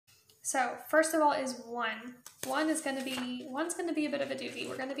So first of all is one. One's going to be a bit of a doozy.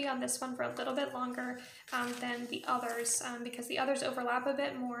 We're going to be on this one for a little bit longer than the others because the others overlap a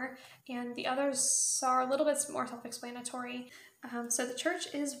bit more and the others are a little bit more self-explanatory. So the church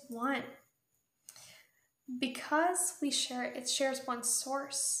is one. Because it shares one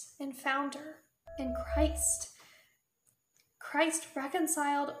source and founder in Christ. Christ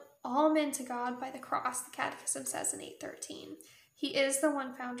reconciled all men to God by the cross, the Catechism says in 813. He is the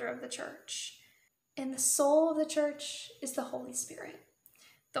one founder of the church. And the soul of the church is the Holy Spirit.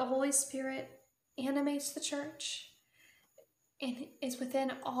 The Holy Spirit animates the church and is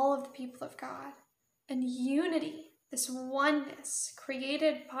within all of the people of God. And unity, this oneness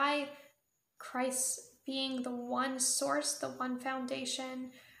created by Christ being the one source, the one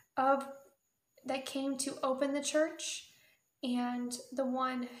foundation that came to open the church, and the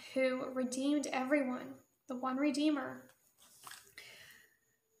one who redeemed everyone, the one Redeemer.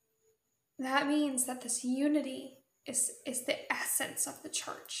 That means that this unity is the essence of the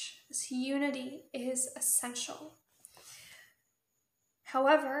church. This unity is essential.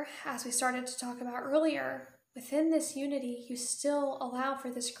 However, as we started to talk about earlier, within this unity, you still allow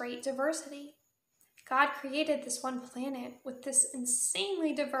for this great diversity. God created this one planet with this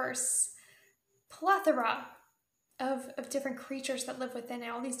insanely diverse plethora of different creatures that live within it,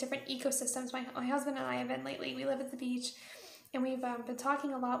 all these different ecosystems. My husband and I have been lately, we live at the beach, and we've been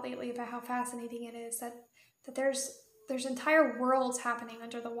talking a lot lately about how fascinating it is that there's entire worlds happening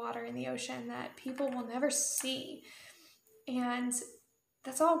under the water in the ocean that people will never see. And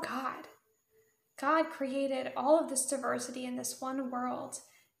that's all God. God created all of this diversity in this one world.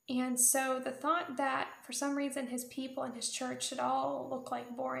 And so the thought that for some reason his people and his church should all look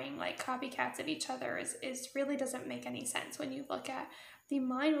like boring, like copycats of each other is really doesn't make any sense when you look at the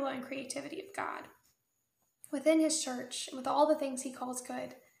mind-blowing creativity of God. Within his church, with all the things he calls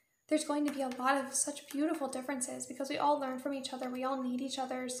good, there's going to be a lot of such beautiful differences because we all learn from each other. We all need each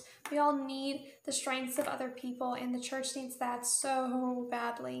other's. We all need the strengths of other people, and the church needs that so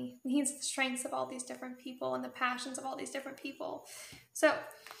badly. It needs the strengths of all these different people and the passions of all these different people. So,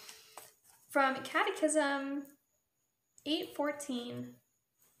 from Catechism 814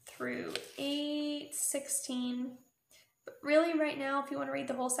 through 816, but really right now, if you want to read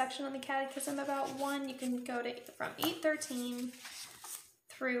the whole section on the Catechism about one, you can go to from 813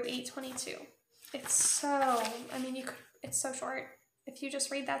 through 822. It's so short if you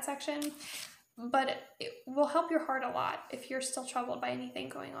just read that section, but it will help your heart a lot if you're still troubled by anything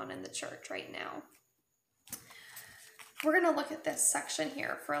going on in the church right now. We're going to look at this section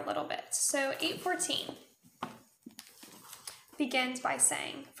here for a little bit. So 814 begins by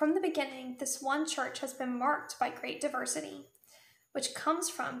saying, "From the beginning, this one church has been marked by great diversity, which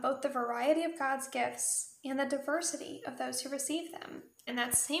comes from both the variety of God's gifts and the diversity of those who receive them." In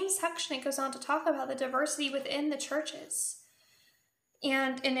that same section, it goes on to talk about the diversity within the churches.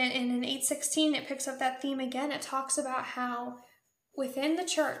 And in 816, it picks up that theme again. It talks about how within the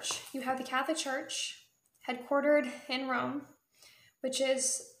church, you have the Catholic Church, headquartered in Rome, which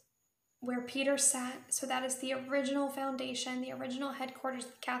is where Peter sat. So that is the original foundation, the original headquarters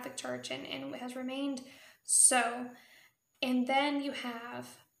of the Catholic Church, and has remained so. And then you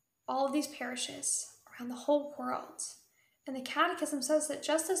have all of these parishes around the whole world. And the Catechism says that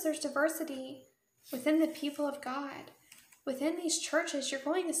just as there's diversity within the people of God, within these churches, you're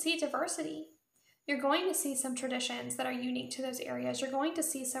going to see diversity. You're going to see some traditions that are unique to those areas. You're going to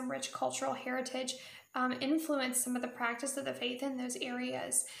see some rich cultural heritage influence some of the practice of the faith in those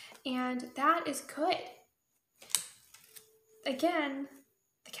areas. And that is good. Again,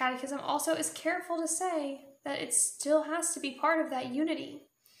 the Catechism also is careful to say that it still has to be part of that unity.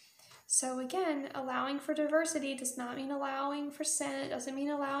 So again, allowing for diversity does not mean allowing for sin. It doesn't mean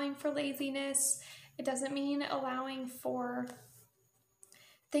allowing for laziness. It doesn't mean allowing for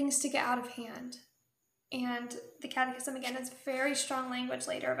things to get out of hand. And the Catechism, again, has very strong language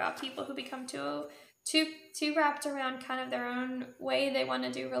later about people who become too wrapped around kind of their own way they want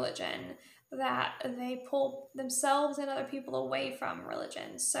to do religion, that they pull themselves and other people away from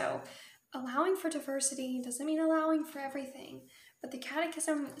religion. So allowing for diversity doesn't mean allowing for everything. But the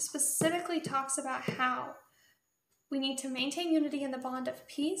Catechism specifically talks about how we need to maintain unity in the bond of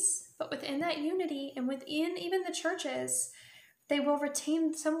peace, but within that unity and within even the churches, some will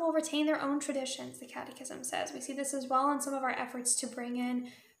retain their own traditions, the Catechism says. We see this as well in some of our efforts to bring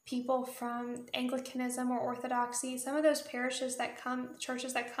in people from Anglicanism or Orthodoxy. Some of those churches that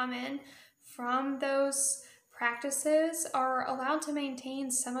come in from those practices are allowed to maintain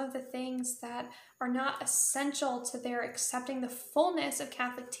some of the things that are not essential to their accepting the fullness of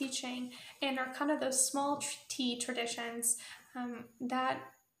Catholic teaching and are kind of those small t traditions that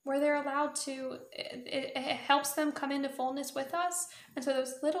where they're allowed to, it helps them come into fullness with us. And so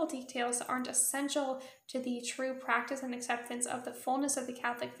those little details that aren't essential to the true practice and acceptance of the fullness of the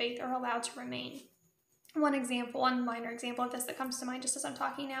Catholic faith are allowed to remain. One minor example of this that comes to mind just as I'm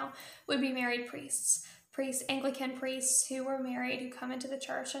talking now would be married priests. Anglican priests who were married, who come into the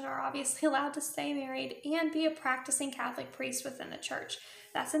church and are obviously allowed to stay married and be a practicing Catholic priest within the church.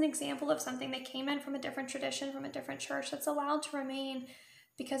 That's an example of something that came in from a different tradition, from a different church, that's allowed to remain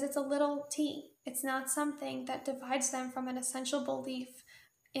because it's a little t. It's not something that divides them from an essential belief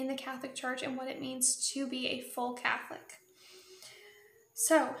in the Catholic Church and what it means to be a full Catholic.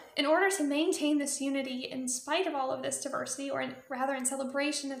 So, in order to maintain this unity in spite of all of this diversity, or rather in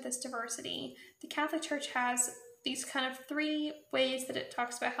celebration of this diversity, the Catholic Church has these kind of 3 ways that it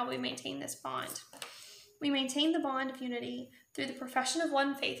talks about how we maintain this bond. We maintain the bond of unity through the profession of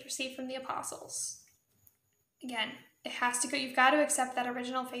one faith received from the apostles. Again, it has to go, you've got to accept that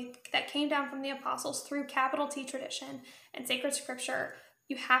original faith that came down from the apostles through capital T tradition and sacred scripture.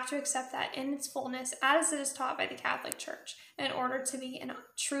 You have to accept that in its fullness as it is taught by the Catholic Church in order to be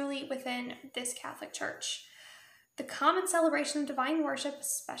truly within this Catholic Church. The common celebration of divine worship,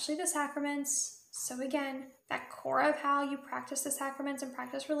 especially the sacraments, so again, that core of how you practice the sacraments and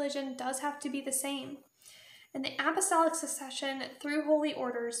practice religion does have to be the same. And the apostolic succession through holy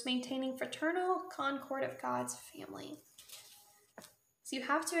orders, maintaining fraternal concord of God's family. So you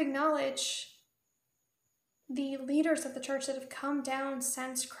have to acknowledge the leaders of the church that have come down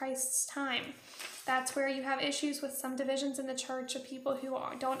since Christ's time. That's where you have issues with some divisions in the church of people who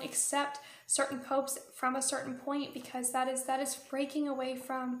don't accept certain popes from a certain point, because that is breaking away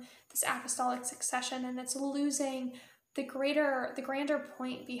from this apostolic succession, and it's losing the grander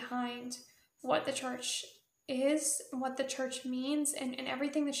point behind what the church is, what the church means, and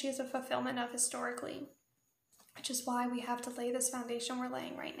everything that she is a fulfillment of historically, which is why we have to lay this foundation we're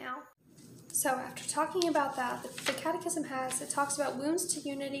laying right now. So after talking about that, the Catechism it talks about wounds to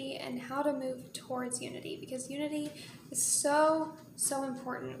unity and how to move towards unity, because unity is so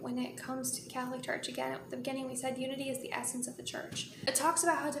important when it comes to the Catholic Church. Again, at the beginning we said unity is the essence of the church. It talks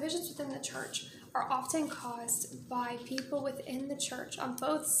about how divisions within the church are often caused by people within the church on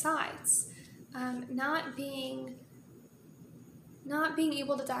both sides not being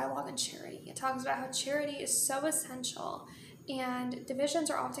able to dialogue in charity. It talks about how charity is so essential, and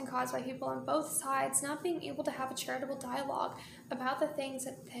divisions are often caused by people on both sides not being able to have a charitable dialogue about the things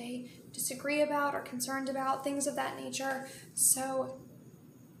that they disagree about or concerned about, things of that nature. So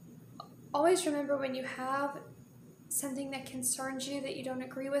always remember, when you have something that concerns you that you don't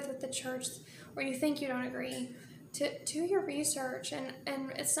agree with the church, or you think you don't agree, to do your research, and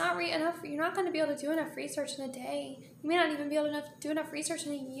it's not enough. You're not going to be able to do enough research in a day. You may not even be able to do enough research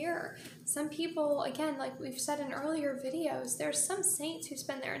in a year. Some people, again, like we've said in earlier videos, there's some saints who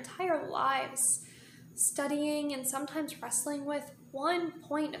spend their entire lives studying and sometimes wrestling with one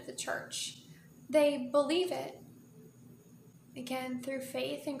point of the church. They believe it. Again, through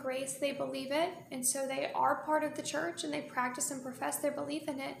faith and grace, they believe it, and so they are part of the church, and they practice and profess their belief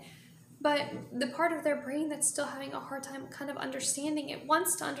in it. But the part of their brain that's still having a hard time kind of understanding it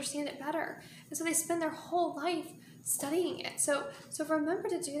wants to understand it better. And so they spend their whole life studying it. So remember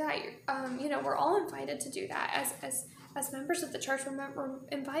to do that. We're all invited to do that. As members of the church, we're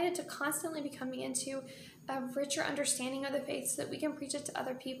invited to constantly be coming into a richer understanding of the faith so that we can preach it to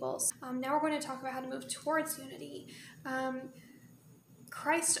other people. Now we're going to talk about how to move towards unity.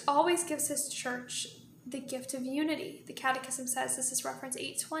 Christ always gives his church the gift of unity. The Catechism says, this is reference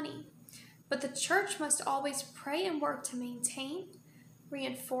 820. But the church must always pray and work to maintain,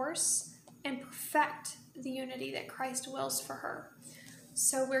 reinforce, and perfect the unity that Christ wills for her.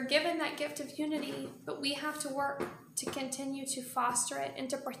 So we're given that gift of unity, but we have to work to continue to foster it and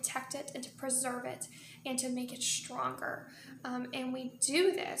to protect it and to preserve it and to make it stronger. And we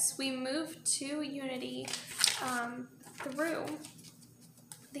do this. We move to unity through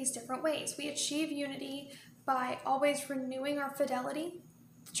these different ways. We achieve unity by always renewing our fidelity.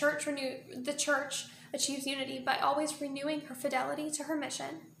 The church achieves unity by always renewing her fidelity to her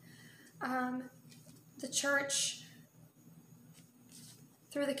mission. The church,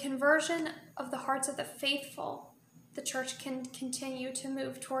 through the conversion of the hearts of the faithful, the church can continue to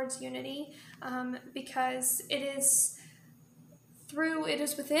move towards unity, because it is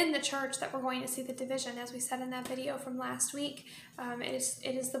within the church that we're going to see the division, as we said in that video from last week.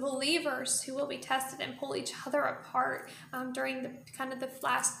 It is the believers who will be tested and pull each other apart during the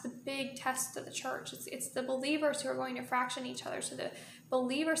big test of the church. It's the believers who are going to fraction each other. So the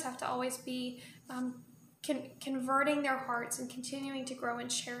believers have to always be converting their hearts and continuing to grow in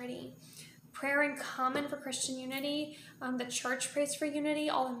charity. prayer in common for Christian unity. The church prays for unity.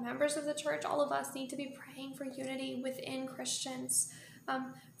 All the members of the church, all of us need to be praying for unity within Christians.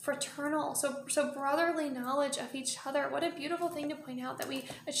 Fraternal, so brotherly knowledge of each other. What a beautiful thing to point out, that we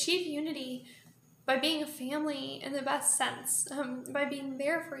achieve unity by being a family in the best sense, by being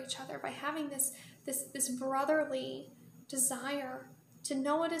there for each other, by having this brotherly desire to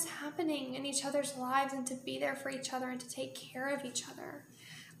know what is happening in each other's lives and to be there for each other and to take care of each other.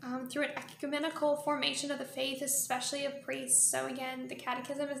 Through an ecumenical formation of the faith, especially of priests. So again, the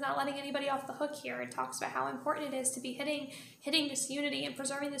Catechism is not letting anybody off the hook here. It talks about how important it is to be hitting this unity and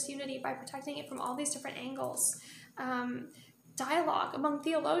preserving this unity by protecting it from all these different angles. Dialogue among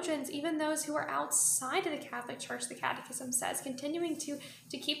theologians, even those who are outside of the Catholic Church, the Catechism says, continuing to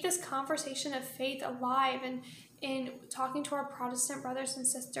keep this conversation of faith alive, and in talking to our Protestant brothers and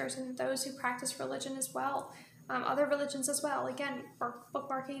sisters and those who practice religion as well. Other religions as well. Again, we're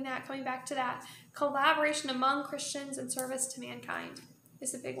bookmarking that, coming back to that. Collaboration among Christians and service to mankind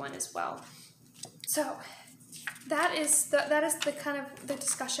is a big one as well. So that is the kind of the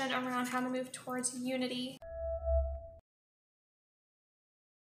discussion around how to move towards unity.